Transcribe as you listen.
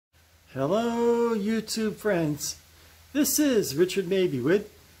Hello YouTube friends, this is Richard Mabey with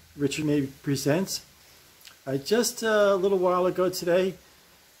Richard Mabey Presents. I just a little while ago today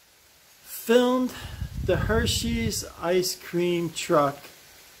filmed the Hershey's ice cream truck,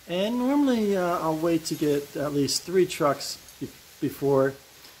 and normally I'll wait to get at least 3 trucks before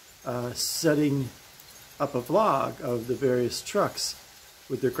setting up a vlog of the various trucks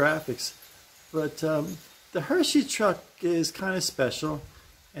with their graphics. But the Hershey truck is kind of special.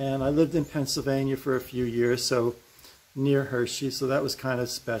 And I lived in Pennsylvania for a few years, so near Hershey, so that was kind of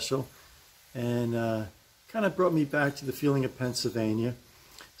special. And kind of brought me back to the feeling of Pennsylvania.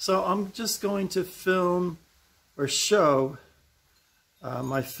 So I'm just going to film or show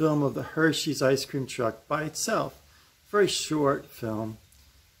my film of the Hershey's ice cream truck by itself. Very short film.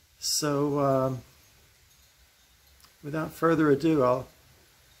 So without further ado, I'll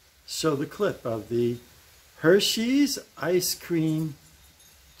show the clip of the Hershey's ice cream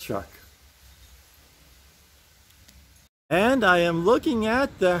truck. And I am looking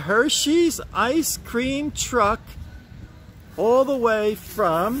at the Hershey's ice cream truck all the way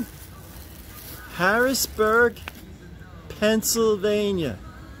from Harrisburg, Pennsylvania.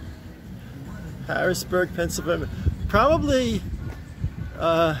 Harrisburg, Pennsylvania. Probably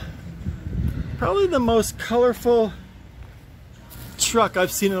the most colorful truck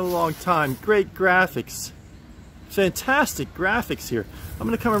I've seen in a long time. Great graphics. Fantastic graphics here. I'm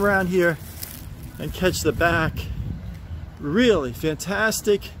going to come around here and catch the back. Really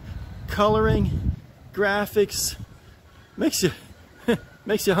fantastic coloring, graphics. Makes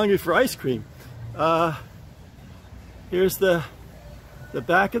you hungry for ice cream. Here's the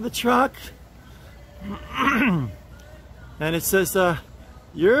back of the truck. And it says,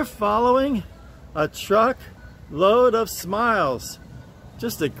 "You're following a truck load of smiles."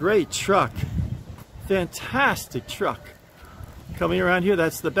 Just a great truck. Fantastic truck. Coming around here,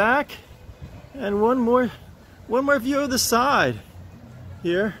 that's the back, and one more view of the side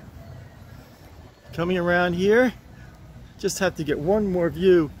here. Coming around here, just have to get one more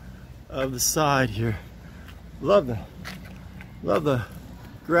view of the side here. Love the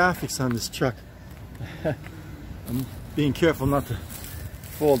graphics on this truck. I'm being careful not to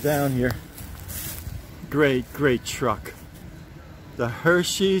fall down here. Great truck. The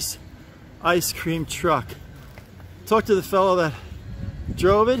Hershey's ice cream truck. Talked to the fellow that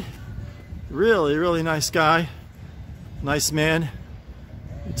drove it. Really nice guy. Nice man.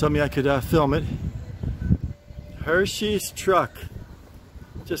 He told me I could film it. Hershey's truck.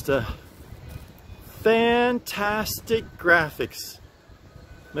 Just a fantastic graphics.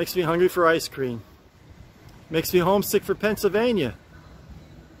 Makes me hungry for ice cream. Makes me homesick for Pennsylvania.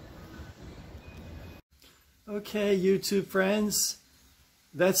 Okay, YouTube friends.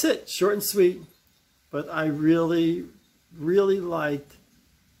 That's it, short and sweet, but I really liked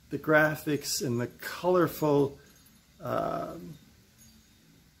the graphics and the colorful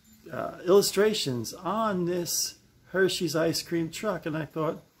illustrations on this Hershey's ice cream truck, and I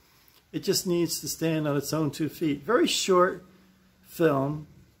thought it just needs to stand on its own 2 feet. Very short film,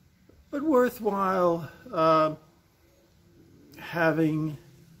 but worthwhile having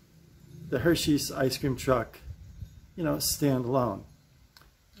the Hershey's ice cream truck, you know, stand alone.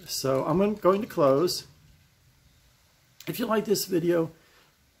 So I'm going to close. If you like this video,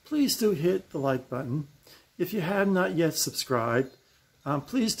 please do hit the like button. If you have not yet subscribed,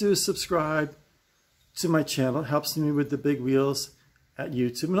 please do subscribe to my channel. It helps me with the big wheels at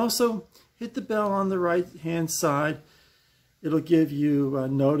YouTube. And also hit the bell on the right hand side. It'll give you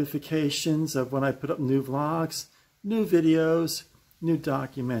notifications of when I put up new vlogs, new videos, new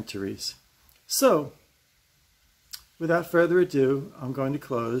documentaries. So without further ado, I'm going to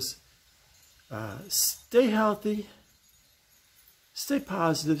close. Stay healthy, stay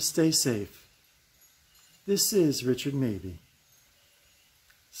positive, stay safe. This is Richard Mabey,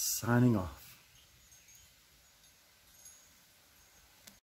 signing off.